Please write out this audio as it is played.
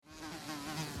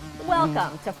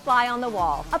Welcome to Fly on the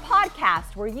Wall, a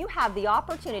podcast where you have the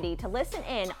opportunity to listen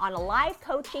in on a live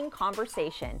coaching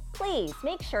conversation. Please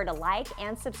make sure to like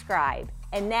and subscribe.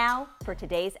 And now for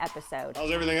today's episode. How's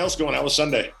everything else going? How was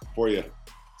Sunday for you?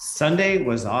 Sunday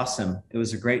was awesome. It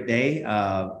was a great day,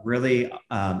 really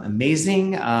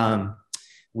amazing. Our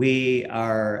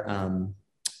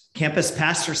campus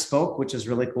pastor spoke, which is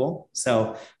really cool.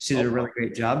 So she did a really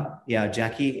great job. Yeah,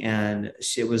 Jackie. And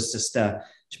she was just,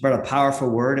 she brought a powerful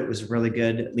word. It was really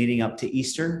good leading up to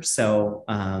Easter. So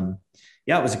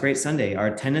yeah, it was a great Sunday. Our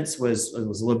attendance was a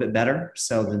little bit better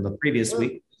than the previous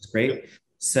week. It was great.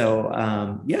 So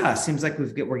yeah, it seems like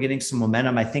we're getting some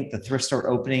momentum. I think the thrift store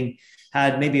opening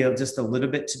had maybe just a little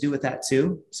bit to do with that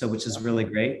too. So, which is really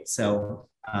great. So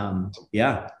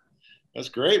yeah. That's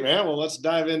great, man. Well, let's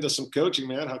dive into some coaching,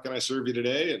 man. How can I serve you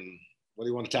today? And what do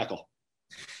you want to tackle?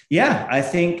 Yeah, I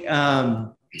think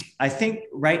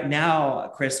right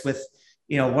now, Chris, with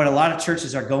what a lot of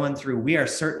churches are going through, we are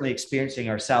certainly experiencing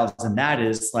ourselves, and that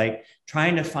is like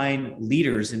trying to find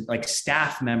leaders and like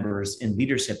staff members in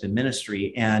leadership and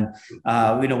ministry. And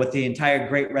with the entire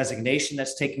Great Resignation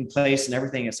that's taking place and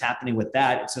everything that's happening with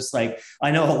that, it's just like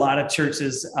I know a lot of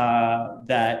churches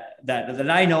that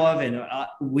I know of, and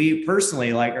we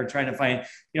personally are trying to find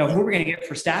who we're going to get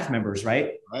for staff members,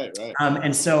 right? Right.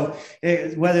 And so,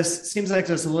 it seems like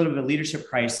there's a little bit of leadership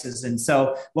crisis, and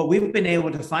so what we've been able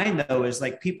to find though is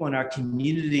like people in our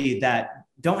community that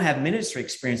don't have ministry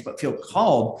experience, but feel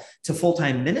called to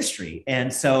full-time ministry.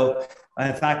 And so,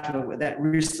 in fact, that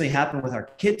recently happened with our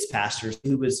kids pastor,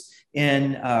 who was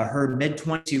in her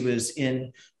mid-20s. She was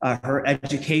in her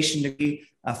education degree,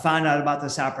 found out about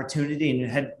this opportunity and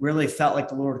had really felt like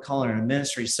the Lord calling her to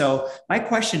ministry. So my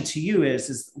question to you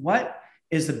is what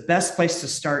is the best place to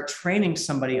start training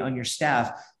somebody on your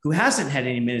staff who hasn't had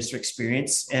any ministry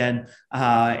experience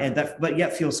but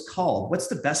yet feels called? What's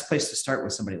the best place to start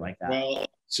with somebody like that? Well,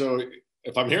 so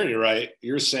if I'm hearing you right,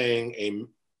 you're saying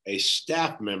a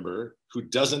staff member who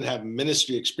doesn't have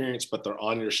ministry experience, but they're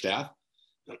on your staff?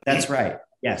 That's right.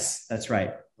 Yes, that's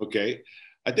right. Okay.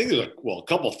 I think there's a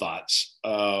couple thoughts.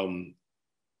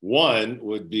 One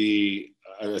would be,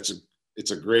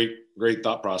 it's a great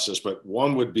thought process, but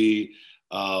one would be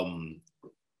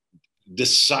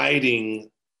deciding,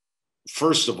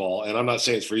 first of all, and I'm not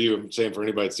saying it's for you, I'm saying for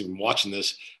anybody that's even watching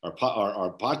this, our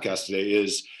podcast today,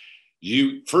 is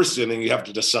first thing you have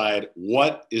to decide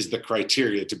what is the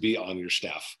criteria to be on your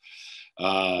staff.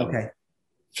 Okay.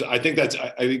 So I think that's,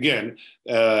 again,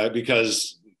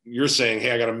 because you're saying,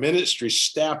 hey, I got a ministry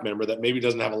staff member that maybe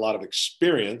doesn't have a lot of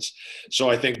experience. So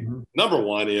I think number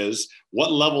one is,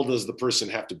 what level does the person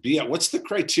have to be at? What's the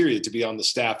criteria to be on the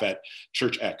staff at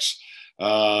Church X?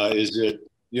 Is it,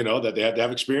 that they have to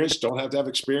have experience, don't have to have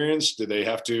experience? Do they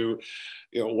have to,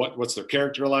 what's their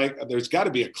character like? There's got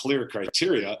to be a clear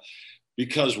criteria,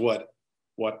 because what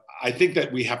I think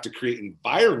that we have to create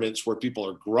environments where people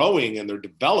are growing and they're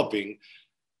developing.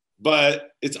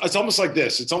 But it's almost like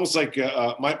this. It's almost like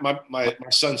my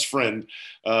son's friend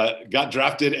got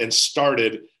drafted and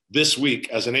started this week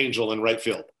as an Angel in right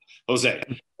field, Jose.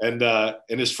 And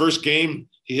in his first game,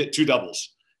 he hit 2 doubles.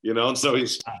 And so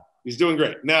he's doing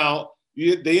great. Now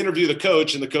they interview the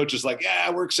coach, and the coach is like,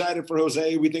 "Yeah, we're excited for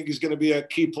Jose. We think he's going to be a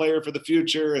key player for the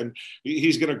future, and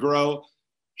he's going to grow."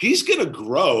 He's going to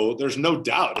grow. There's no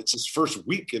doubt. It's his first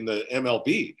week in the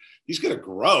MLB. He's going to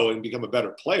grow and become a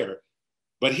better player.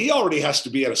 But he already has to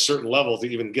be at a certain level to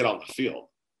even get on the field.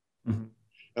 Mm-hmm.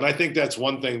 And I think that's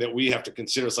one thing that we have to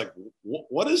consider. It's like,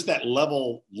 what does that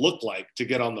level look like to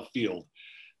get on the field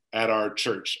at our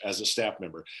church as a staff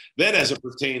member? Then as it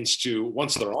pertains to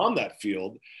once they're on that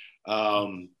field,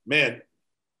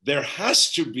 there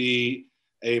has to be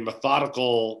a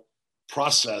methodical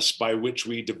process by which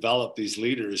we develop these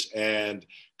leaders and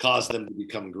cause them to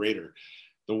become greater.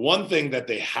 The one thing that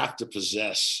they have to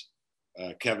possess,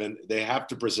 Kevin, they have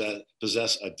to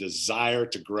possess a desire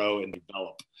to grow and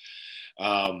develop.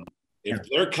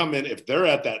 If they're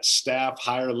at that staff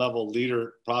higher level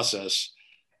leader process,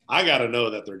 I got to know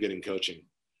that they're getting coaching.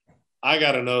 I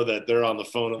got to know that they're on the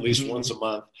phone at least once a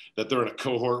month, that they're in a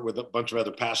cohort with a bunch of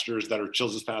other pastors that are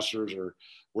children's pastors or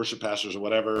worship pastors or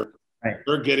whatever. Right.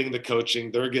 They're getting the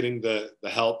coaching, they're getting the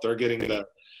help, they're getting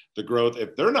the growth.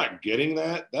 If they're not getting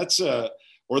that,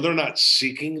 or they're not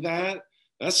seeking that,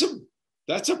 that's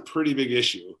a pretty big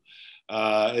issue.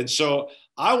 And so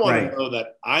I want to know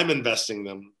that I'm investing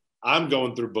them. I'm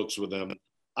going through books with them.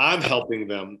 I'm helping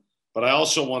them. But I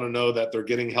also want to know that they're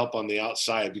getting help on the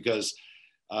outside, because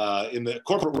in the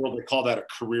corporate world, they call that a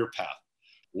career path.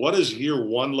 What does year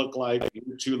 1 look like?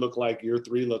 Year 2 look like? Year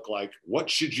 3 look like?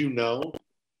 What should you know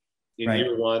in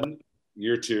year 1,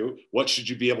 year two, what should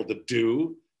you be able to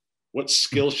do? What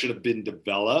skills should have been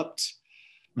developed?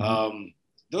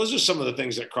 Those are some of the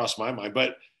things that cross my mind,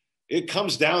 but it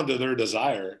comes down to their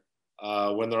desire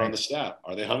when they're on the staff.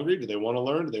 Are they hungry? Do they want to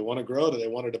learn? Do they want to grow? Do they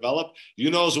want to develop?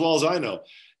 You know as well as I know,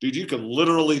 dude, you can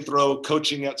literally throw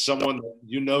coaching at someone that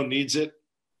you know needs it,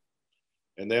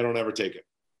 and they don't ever take it.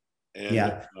 And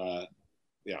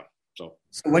So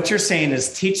what you're saying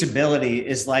is teachability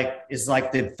is like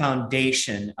the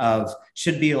foundation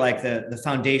should be like the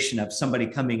foundation of somebody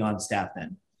coming on staff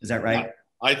then. Is that right?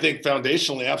 I think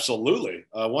foundationally, absolutely.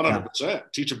 100%.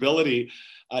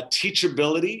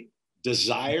 Teachability,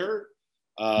 desire,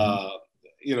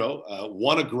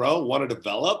 want to grow, want to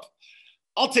develop.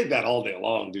 I'll take that all day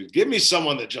long, dude. Give me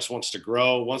someone that just wants to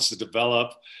grow, wants to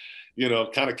develop,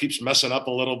 kind of keeps messing up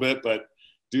a little bit, but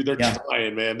dude, they're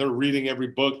trying, man. They're reading every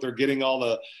book. They're getting all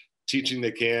the teaching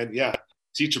they can. Yeah.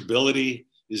 Teachability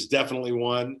is definitely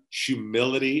one.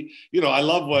 Humility. I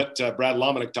love what Brad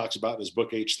Lomenick talks about in his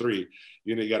book, H3.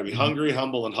 You got to be hungry,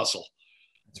 humble, and hustle.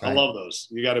 Right. I love those.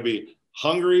 You got to be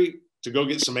hungry to go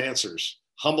get some answers,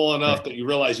 humble enough that you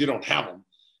realize you don't have them,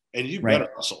 and you better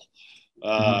hustle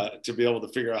to be able to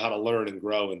figure out how to learn and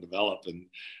grow and develop. And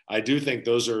I do think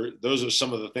those are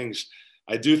some of the things.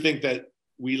 I do think that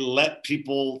we let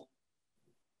people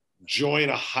join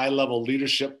a high-level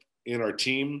leadership in our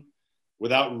team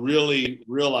without really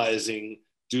realizing,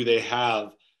 do they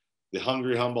have the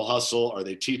hungry, humble hustle? Are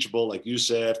they teachable, like you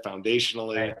said,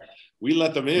 foundationally? Right. We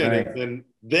let them in, and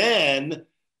then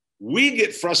we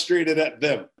get frustrated at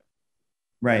them.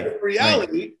 Right. In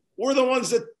reality, we're the ones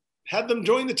that had them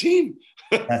join the team.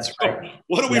 That's right.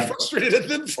 What are we frustrated at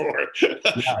them for?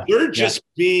 They're just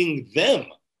being them.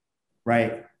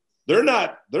 Right. They're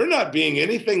not being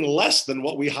anything less than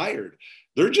what we hired.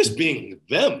 They're just being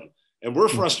them. And we're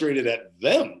frustrated at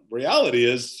them. Reality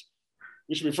is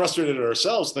we should be frustrated at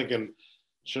ourselves thinking,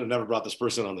 should have never brought this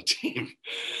person on the team.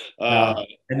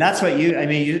 And that's what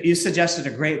you suggested a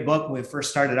great book when we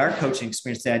first started our coaching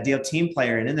experience, The Ideal Team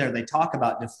Player. And in there, they talk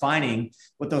about defining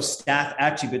what those staff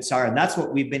attributes are. And that's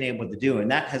what we've been able to do. And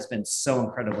that has been so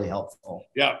incredibly helpful.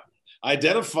 Yeah.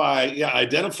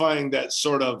 Identifying that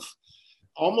sort of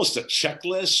almost a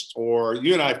checklist, or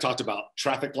you and I have talked about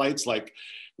traffic lights, like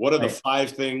what are the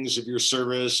 5 things of your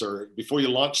service, or before you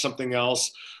launch something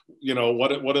else,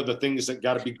 what are the things that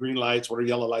got to be green lights? What are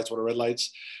yellow lights? What are red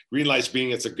lights? Green lights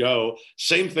being it's a go.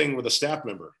 Same thing with a staff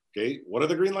member. Okay. What are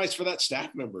the green lights for that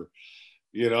staff member?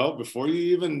 Before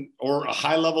you even, or a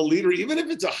high level leader, even if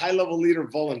it's a high level leader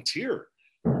volunteer,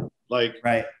 what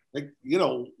are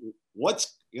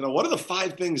the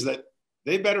 5 things that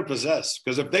they better possess?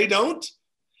 Because if they don't,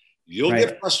 you'll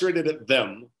get frustrated at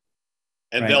them,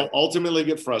 and they'll ultimately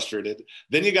get frustrated.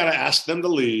 Then you got to ask them to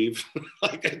leave.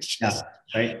 It's a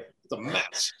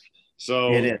mess.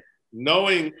 So it is.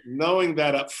 knowing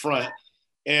that up front,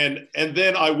 and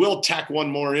then I will tack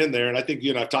one more in there, and I think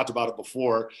you and I've talked about it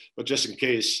before, but just in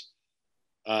case,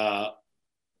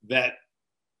 that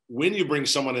when you bring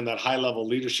someone in that high level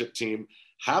leadership team,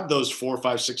 have those 4,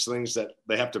 5, 6 things that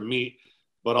they have to meet,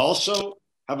 but also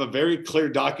have a very clear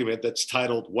document that's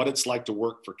titled "What It's Like to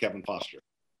Work for Kevin Foster."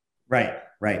 Right.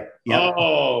 Yep.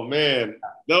 Oh man,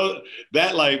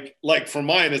 that like for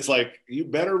mine, it's like you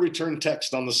better return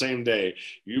text on the same day.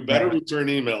 You better return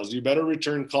emails. You better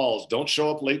return calls. Don't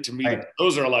show up late to meetings. Right.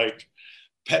 Those are like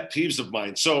pet peeves of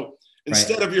mine. So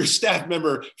instead of your staff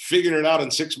member figuring it out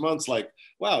in 6 months, like,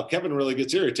 wow, Kevin really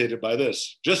gets irritated by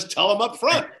this, just tell him up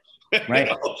front. Right.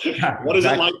 What is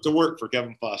it like to work for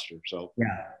Kevin Foster? So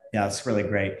yeah, it's really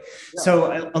great. Yeah.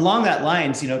 So along that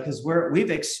lines, because we've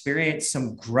experienced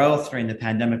some growth during the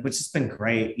pandemic, which has been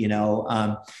great,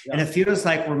 and it feels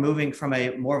like we're moving from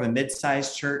more of a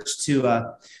mid-sized church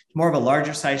to more of a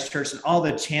larger sized church, and all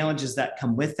the challenges that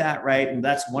come with that, right? And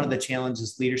that's one of the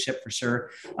challenges, leadership for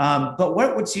sure. But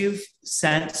what would you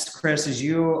sense, Chris, as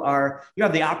you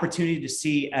have the opportunity to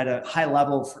see at a high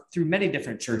level through many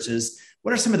different churches?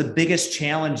 What are some of the biggest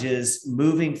challenges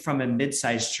moving from a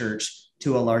mid-sized church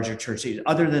to a larger church,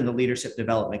 other than the leadership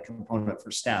development component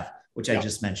for staff, which I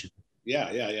just mentioned?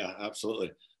 Yeah,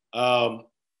 absolutely. I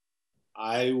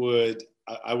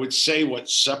would say what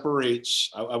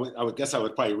separates, I would guess I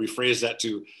would probably rephrase that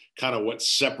to kind of what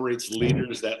separates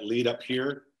leaders that lead up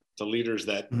here to leaders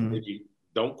that maybe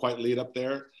don't quite lead up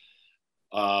there.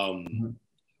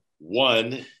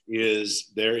 One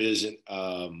is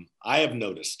I have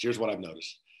noticed, here's what I've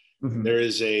noticed. There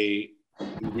is a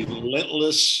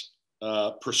relentless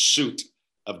pursuit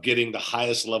of getting the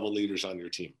highest level leaders on your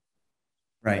team.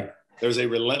 Right. There's a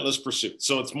relentless pursuit.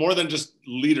 So it's more than just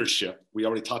leadership. We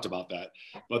already talked about that,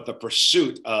 but the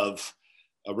pursuit of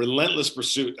a relentless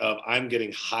pursuit of I'm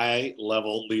getting high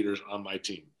level leaders on my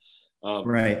team.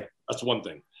 Right. That's one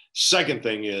thing. Second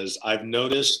thing is I've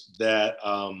noticed that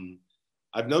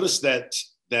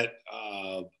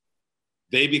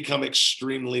they become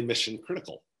extremely mission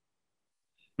critical.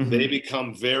 Mm-hmm. They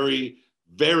become very,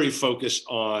 very focused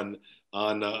on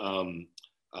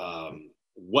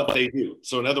what they do.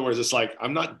 So in other words, it's like,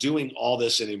 I'm not doing all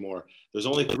this anymore. There's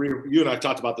only you and I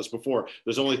talked about this before.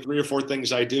 There's only 3 or 4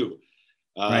 things I do.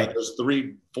 Right. There's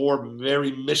 3, 4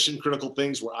 very mission critical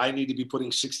things where I need to be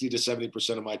putting 60 to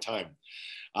 70% of my time.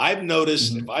 I've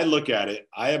noticed, if I look at it,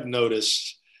 I have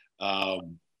noticed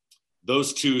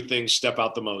those 2 things step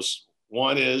out the most.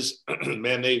 One is,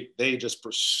 man, they just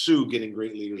pursue getting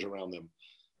great leaders around them.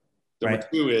 Number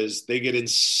 2 is they get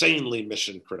insanely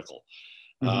mission critical.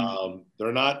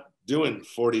 They're not doing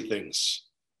 40 things.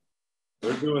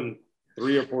 They're doing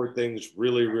 3 or 4 things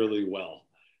really, really well.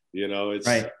 You know, it's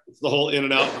the whole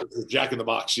In-N-Out versus Jack in the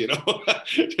Box, you know,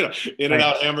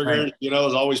 In-N-Out hamburgers, you know,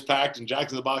 is always packed, and Jack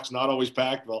in the Box not always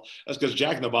packed. Well, that's because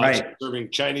Jack in the Box is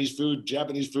serving Chinese food,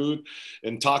 Japanese food,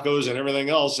 and tacos and everything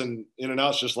else. And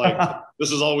In-N-Out's just like,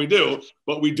 this is all we do,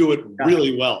 but we do it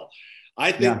really well.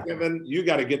 I think, Kevin, you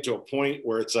got to get to a point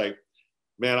where it's like,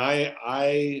 man,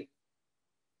 I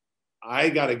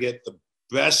got to get the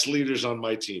best leaders on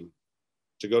my team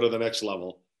to go to the next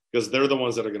level, because they're the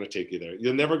ones that are going to take you there.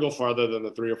 You'll never go farther than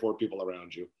the 3 or 4 people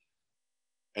around you.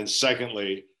 And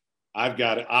secondly, I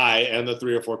and the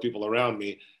 3 or 4 people around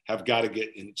me have got to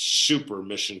get in super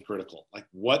mission critical. Like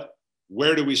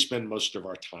where do we spend most of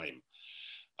our time?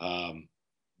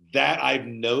 That I've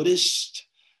noticed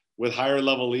with higher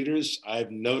level leaders.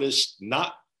 I've noticed with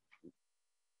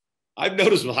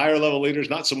higher level leaders,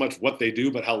 not so much what they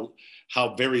do, but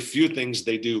how very few things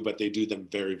they do, but they do them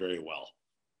very, very well.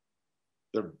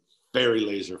 They're very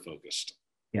laser focused.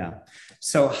 Yeah.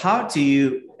 So how do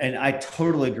you, and I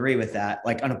totally agree with that,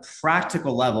 like on a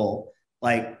practical level,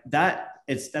 like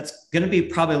that's going to be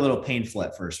probably a little painful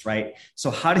at first, right?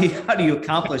 So how do you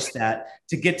accomplish that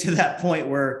to get to that point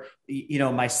where, you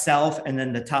know, myself and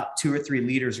then the top 2 or 3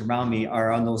 leaders around me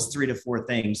are on those 3 to 4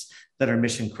 things that are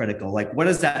mission critical? Like, what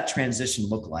does that transition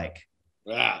look like?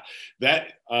 I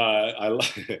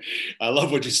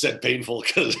love what you said, painful,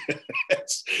 because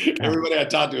everybody I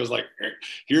talked to was like,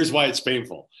 here's why it's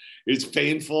painful. It's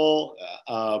painful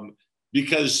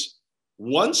because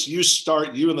once you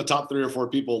start, you and the top 3 or 4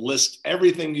 people list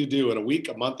everything you do in a week,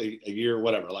 a month, a year,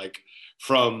 whatever, like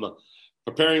from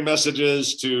preparing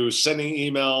messages to sending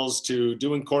emails to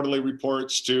doing quarterly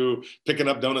reports to picking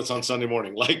up donuts on Sunday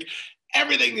morning, like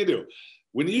everything you do.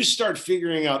 When you start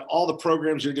figuring out all the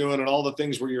programs you're doing and all the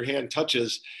things where your hand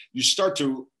touches,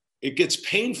 it gets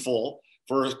painful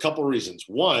for a couple of reasons.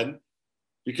 One,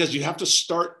 because you have to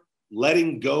start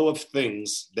letting go of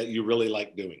things that you really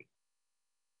like doing.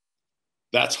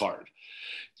 That's hard.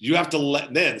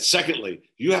 Secondly,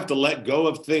 you have to let go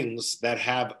of things that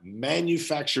have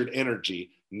manufactured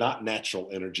energy, not natural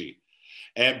energy.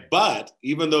 But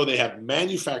even though they have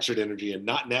manufactured energy and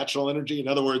not natural energy, in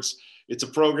other words, it's a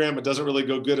program, it doesn't really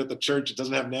go good at the church, it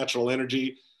doesn't have natural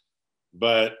energy,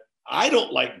 but I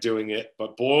don't like doing it.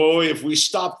 But boy, if we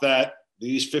stop that,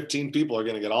 these 15 people are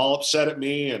going to get all upset at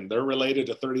me, and they're related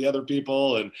to 30 other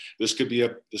people, and this could be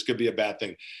a bad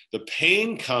thing. The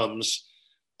pain comes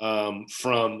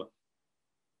from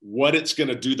what it's going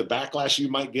to do, the backlash you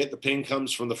might get. The pain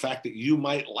comes from the fact that you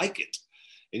might like it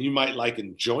and you might like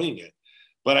enjoying it.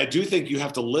 But I do think you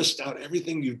have to list out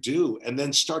everything you do and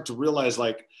then start to realize,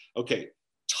 like, okay,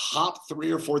 top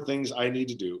 3 or 4 things I need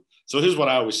to do. So here's what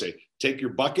I always say. Take your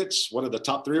buckets. What are the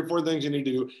top 3 or 4 things you need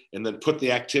to do? And then put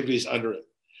the activities under it.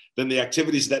 Then the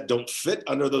activities that don't fit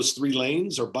under those 3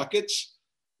 lanes or buckets,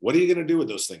 what are you going to do with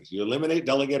those things? You eliminate,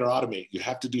 delegate, or automate. You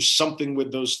have to do something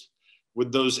with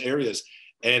those areas.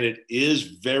 And it is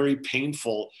very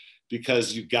painful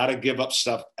because you got to give up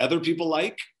stuff other people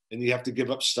like, and you have to give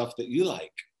up stuff that you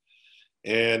like.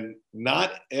 And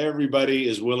not everybody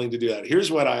is willing to do that.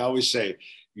 Here's what I always say.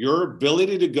 Your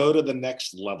ability to go to the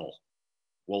next level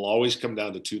will always come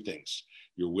down to 2 things: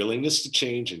 your willingness to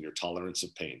change and your tolerance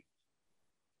of pain.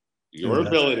 Your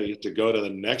ability to go to the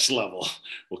next level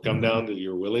will come down to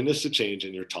your willingness to change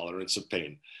and your tolerance of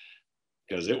pain,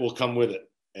 because it will come with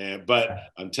it.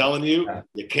 But I'm telling you,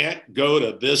 you can't go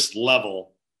to this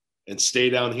level and stay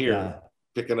down here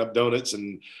picking up donuts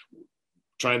and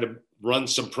trying to run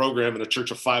some program in a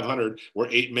church of 500 where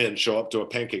 8 men show up to a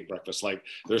pancake breakfast. Like,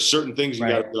 there's certain things you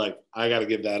got to be like, I got to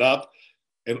give that up.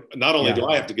 And not only do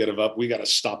I have to give it up, we got to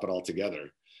stop it all together.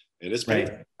 And it's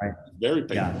painful. Very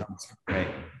painful. Yeah, that's great.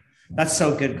 That's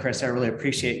so good, Chris. I really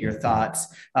appreciate your thoughts.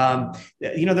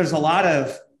 There's a lot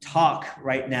of talk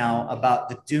right now about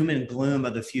the doom and gloom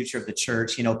of the future of the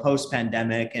church, post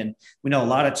pandemic. And we know a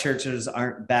lot of churches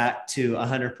aren't back to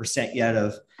 100% yet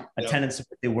of attendance that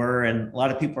they were. And a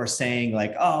lot of people are saying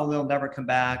like, oh, they'll never come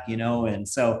back, and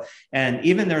so, and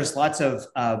even there's lots of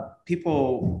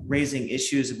people raising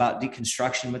issues about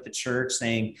deconstruction with the church,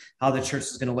 saying how the church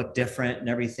is going to look different and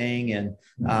everything. And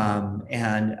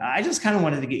I just kind of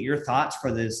wanted to get your thoughts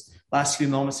for this last few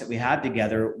moments that we had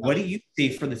together. What do you see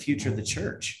for the future of the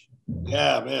church?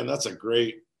 Yeah, man, that's a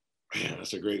great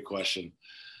question.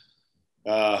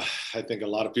 I think a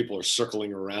lot of people are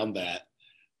circling around that.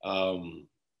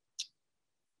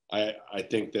 I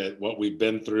think that what we've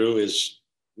been through is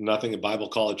nothing a Bible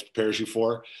college prepares you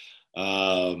for.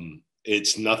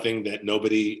 It's nothing that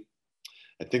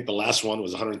I think the last one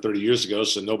was 130 years ago,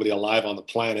 so nobody alive on the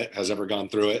planet has ever gone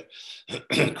through it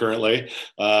currently.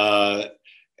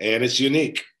 And it's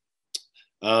unique.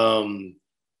 In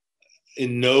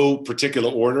no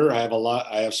particular order, I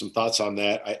have some thoughts on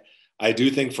that. I do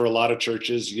think for a lot of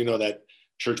churches, that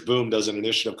Church Boom does an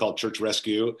initiative called Church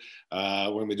Rescue. We're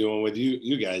going to be doing with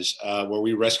you guys, where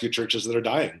we rescue churches that are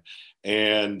dying.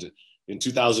 And in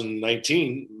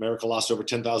 2019, America lost over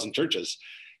 10,000 churches.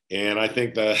 And I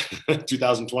think the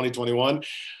 2020, 21,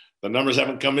 the numbers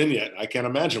haven't come in yet. I can't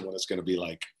imagine what it's going to be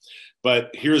like.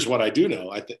 But here's what I do know.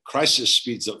 I think crisis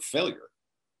speeds up failure.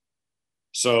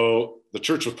 So the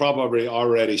church was probably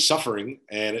already suffering,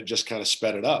 and it just kind of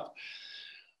sped it up.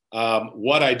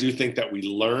 What I do think that we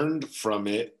learned from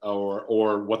it,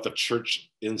 or what the church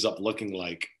ends up looking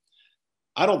like,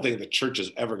 I don't think the church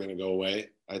is ever going to go away.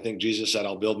 I think Jesus said,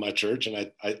 I'll build my church.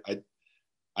 And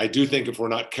I do think if we're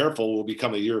not careful, we'll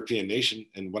become a European nation.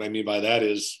 And what I mean by that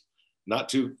is not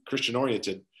too Christian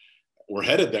oriented. We're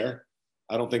headed there.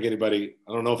 I don't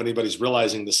know if anybody's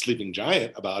realizing the sleeping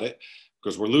giant about it,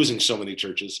 because we're losing so many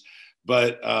churches.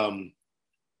 But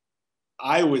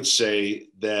I would say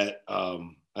that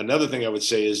another thing I would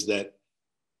say is that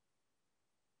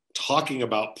talking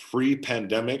about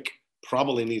pre-pandemic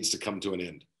probably needs to come to an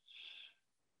end.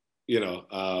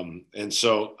 And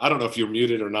so I don't know if you're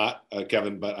muted or not,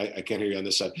 Kevin, but I can't hear you on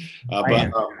this side.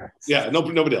 Yeah,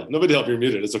 nobody help, you're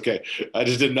muted. It's okay. I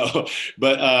just didn't know.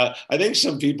 But I think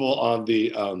some people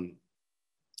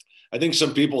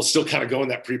still kind of go in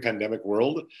that pre-pandemic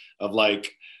world of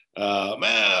like,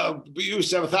 man, we used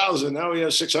to have 1,000, now we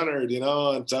have 600,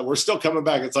 and we're still coming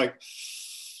back. It's like,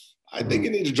 I think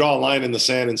you need to draw a line in the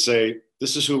sand and say,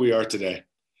 this is who we are today.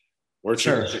 We're a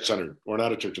church of 600. We're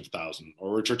not a church of 1,000.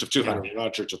 Or we're a church of 200. We're not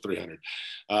a church of 300.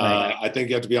 I think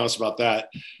you have to be honest about that.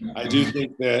 I do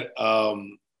think that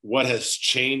what has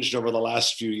changed over the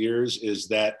last few years is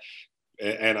that,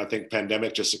 and I think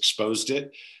pandemic just exposed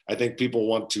it, I think people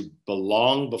want to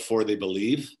belong before they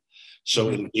believe.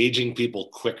 So engaging people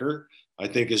quicker, I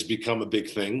think, has become a big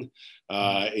thing.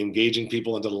 Engaging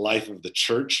people into the life of the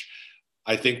church.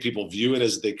 I think people view it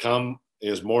as they come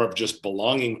is more of just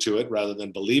belonging to it rather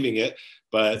than believing it.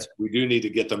 But we do need to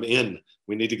get them in.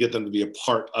 We need to get them to be a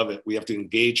part of it. We have to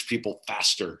engage people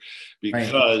faster,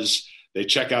 because they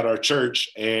check out our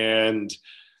church and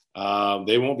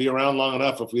they won't be around long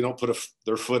enough if we don't put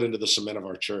their foot into the cement of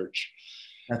our church.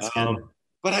 That's good.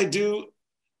 But I do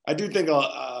think,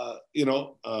 I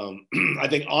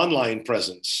think online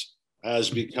presence has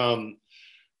become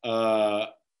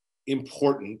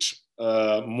important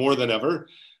more than ever.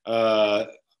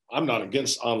 I'm not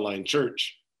against online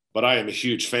church, but I am a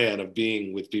huge fan of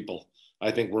being with people. I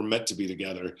think we're meant to be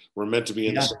together. We're meant to be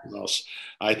in the same house.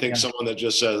 I think someone that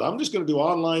just says, I'm just going to do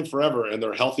online forever, and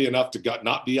they're healthy enough to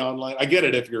not be online. I get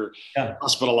it if you're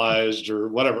hospitalized or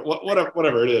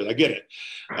whatever it is. I get it.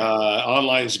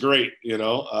 Online's great,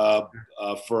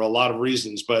 for a lot of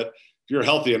reasons. But if you're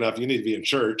healthy enough, you need to be in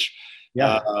church,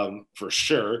 for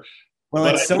sure. Well,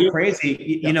 it's so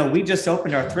crazy. We just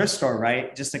opened our thrift store,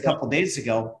 right? Just a couple of days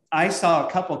ago. I saw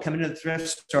a couple come into the thrift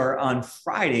store on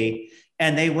Friday,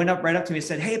 and they went right up to me and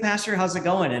said, "Hey, Pastor, how's it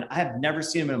going?" And I have never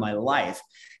seen them in my life.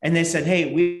 And they said,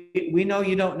 "Hey, we know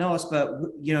you don't know us, but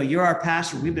you're our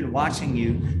pastor. We've been watching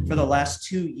you for the last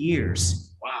 2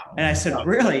 years." Wow. And I said,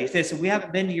 "Really?" They said, "We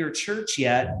haven't been to your church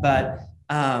yet, but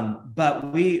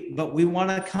we want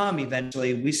to come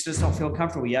eventually. We just don't feel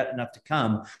comfortable yet enough to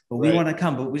come, but we want to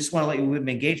come, but we just want to let you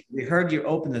engage. We heard you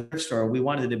open the thrift store. We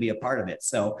wanted to be a part of it."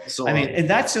 So I mean, and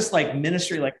that's just like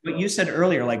ministry, like what you said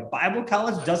earlier, like Bible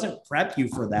college doesn't prep you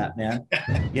for that, man.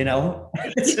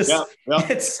 It's just,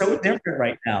 it's so different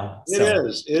right now. It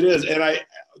is. And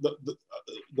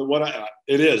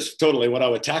it is totally what I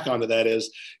would tack onto that is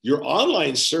your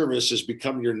online service has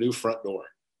become your new front door.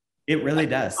 It really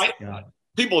does.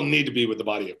 people need to be with the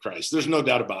body of Christ. There's no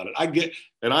doubt about it.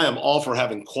 And I am all for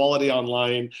having quality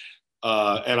online.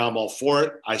 And I'm all for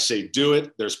it. I say, do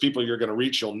it. There's people you're going to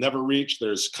reach, you'll never reach.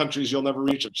 There's countries you'll never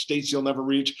reach, or states you'll never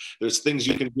reach. There's things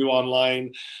you can do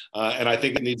online. And I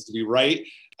think it needs to be right.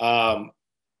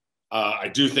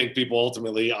 I do think people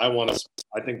ultimately, I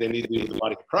think they need to be in the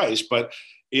body of Christ, but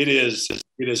it has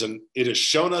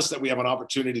shown us that we have an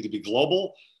opportunity to be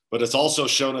global, but it's also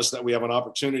shown us that we have an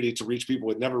opportunity to reach people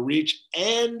we'd never reach.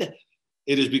 And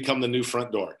it has become the new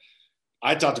front door.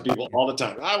 I talk to people all the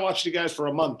time. I watched you guys for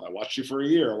a month. I watched you for a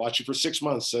year. I watched you for 6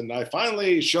 months. And I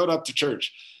finally showed up to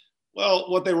church.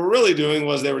 Well, what they were really doing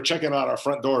was they were checking out our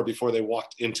front door before they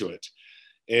walked into it.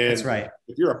 And that's right.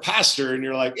 If you're a pastor and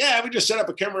you're like, yeah, we just set up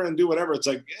a camera and do whatever, it's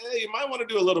like, you might want to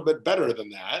do a little bit better than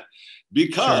that,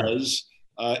 because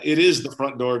it is the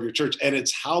front door of your church. And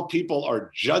it's how people are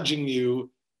judging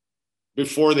you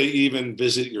before they even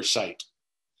visit your site,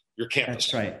 your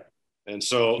campus. That's right. And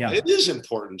so it is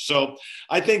important. So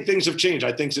I think things have changed.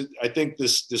 I think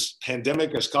this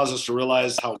pandemic has caused us to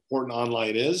realize how important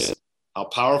online is, how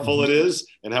powerful it is,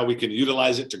 and how we can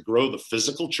utilize it to grow the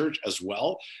physical church as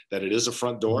well, that it is a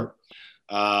front door.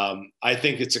 I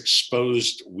think it's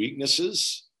exposed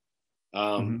weaknesses.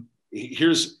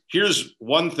 Here's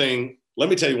one thing. Let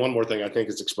me tell you one more thing I think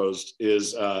it's exposed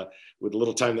is, with the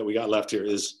little time that we got left here,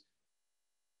 is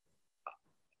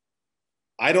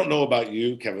I don't know about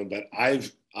you, Kevin, but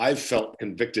I've felt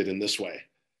convicted in this way.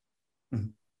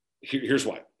 Here's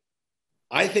why.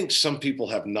 I think some people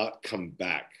have not come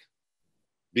back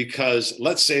because,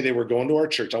 let's say they were going to our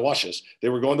church. I'll watch this. They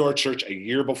were going to our church a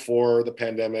year before the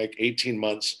pandemic, 18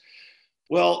 months.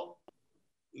 Well,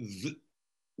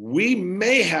 we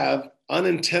may have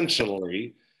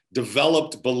unintentionally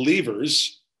developed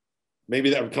believers, maybe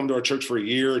that would come to our church for a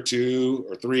year or 2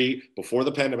 or 3 before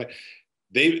the pandemic.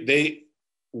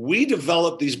 We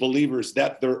developed these believers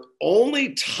that their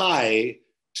only tie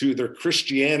to their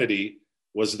Christianity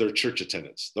was their church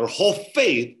attendance. Their whole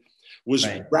faith was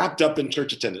wrapped up in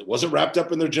church attendance. It wasn't wrapped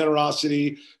up in their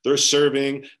generosity, their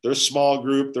serving, their small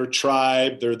group, their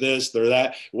tribe, their this, their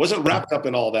that. It wasn't wrapped up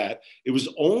in all that. It was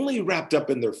only wrapped up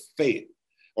in their faith,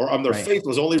 their faith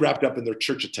was only wrapped up in their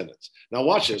church attendance. Now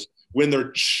watch this. When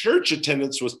their church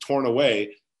attendance was torn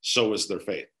away, so was their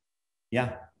faith.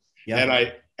 Yeah.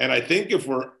 And I think if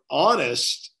we're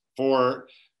honest, for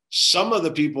some of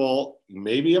the people,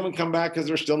 maybe haven't come back because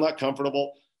they're still not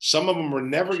comfortable. Some of them are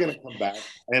never going to come back.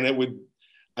 And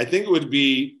I think it would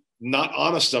be not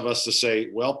honest of us to say,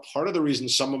 well, part of the reason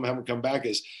some of them haven't come back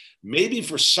is maybe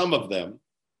for some of them,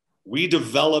 we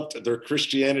developed their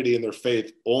Christianity and their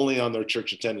faith only on their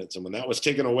church attendance. And when that was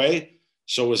taken away,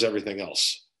 so was everything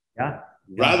else.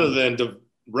 Rather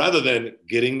than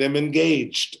getting them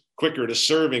engaged quicker to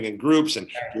serving in groups and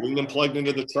getting them plugged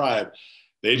into the tribe.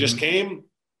 They just came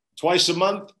twice a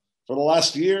month for the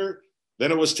last year.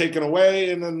 Then it was taken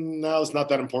away. And then now it's not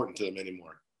that important to them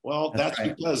anymore. Well, that's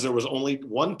because there was only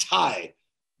one tie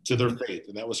to their faith,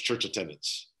 and that was church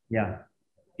attendance.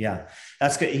 Yeah,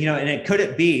 that's good. And could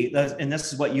it be, and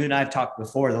this is what you and I have talked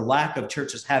before, the lack of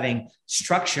churches having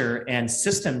structure and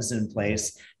systems in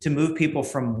place to move people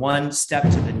from one step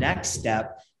to the next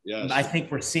step. Yes. I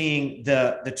think we're seeing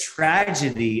the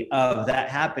tragedy of that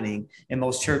happening in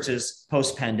most churches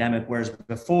post-pandemic, whereas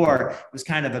before it was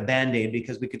kind of a Band-Aid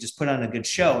because we could just put on a good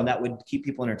show and that would keep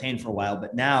people entertained for a while.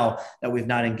 But now that we've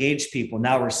not engaged people,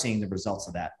 now we're seeing the results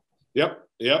of that. Yep.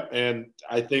 And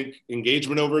I think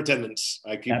engagement over attendance.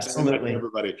 I keep saying that to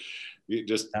everybody. You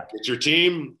just get your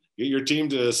team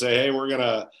to say, hey, we're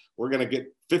gonna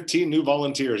get 15 new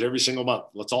volunteers every single month.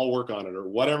 Let's all work on it, or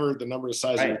whatever the number of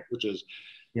size of your church is.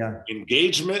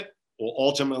 Engagement will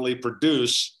ultimately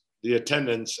produce the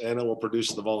attendance, and it will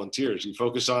produce the volunteers. You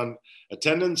focus on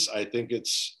attendance, I think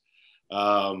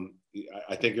I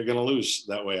think you're going to lose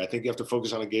that way. I think you have to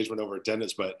focus on engagement over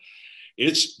attendance. But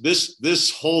it's this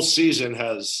whole season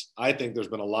I think there's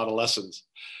been a lot of lessons.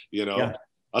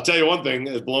 I'll tell you one thing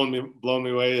that's blown me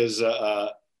away is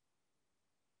the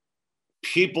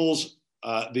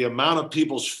amount of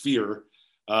people's fear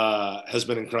has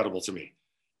been incredible to me.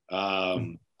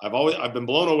 I've been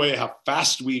blown away how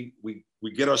fast we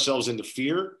get ourselves into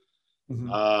fear,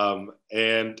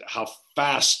 and how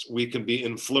fast we can be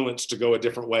influenced to go a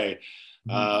different way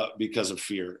because of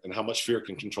fear, and how much fear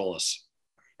can control us.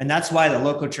 And that's why the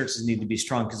local churches need to be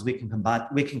strong, because we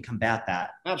can combat that.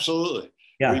 Absolutely.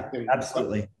 Yeah,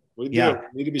 absolutely. We do.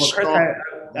 We need to be strong.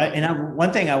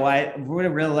 One thing I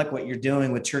really like what you're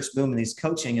doing with Church Boom and these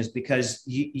coaching is because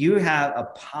you have a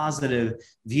positive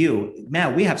view.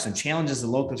 Man, we have some challenges as a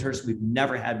local church we've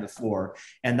never had before.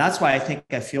 And that's why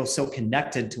I feel so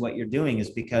connected to what you're doing is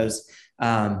because,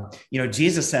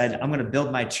 Jesus said, I'm going to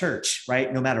build my church,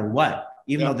 right? No matter what.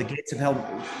 Even though the gates of hell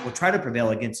will try to prevail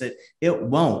against it, it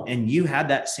won't. And you have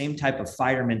that same type of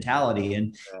fighter mentality.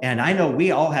 And I know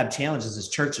we all have challenges as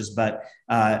churches, but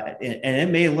and it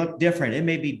may look different. It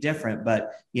may be different,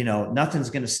 but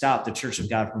nothing's going to stop the Church of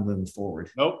God from moving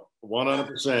forward. Nope,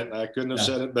 100%. I couldn't have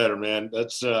said it better, man.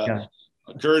 That's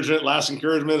encouragement. Last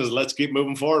encouragement is let's keep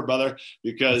moving forward, brother,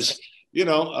 because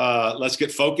let's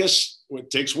get focused. It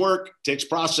takes work, it takes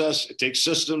process, it takes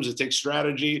systems, it takes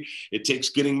strategy, it takes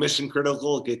getting mission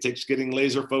critical, it takes getting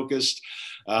laser focused.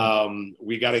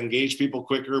 We got to engage people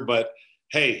quicker, but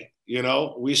hey,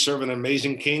 we serve an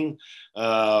amazing King,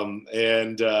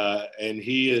 and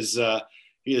he is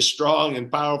strong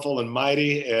and powerful and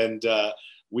mighty, and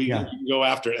we can go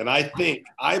after it. And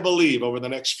I believe over the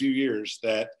next few years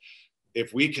that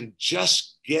if we can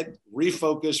just get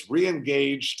refocused,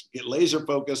 re-engaged, get laser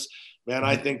focused, man,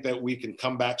 I think that we can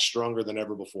come back stronger than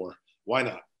ever before. Why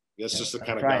not? That's just the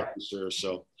kind of God we serve.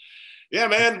 So, yeah,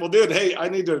 man. Well, dude, hey, I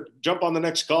need to jump on the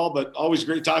next call, but always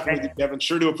great talking with you, Kevin.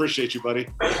 Sure do appreciate you, buddy.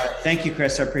 Thank you,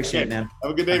 Chris. I appreciate it, man.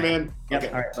 Have a good day, man. Yep.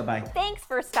 Okay. All right. Bye-bye. Thanks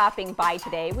for stopping by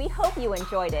today. We hope you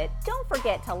enjoyed it. Don't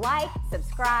forget to like,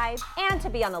 subscribe, and to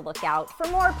be on the lookout for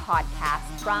more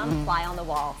podcasts from Fly on the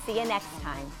Wall. See you next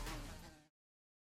time.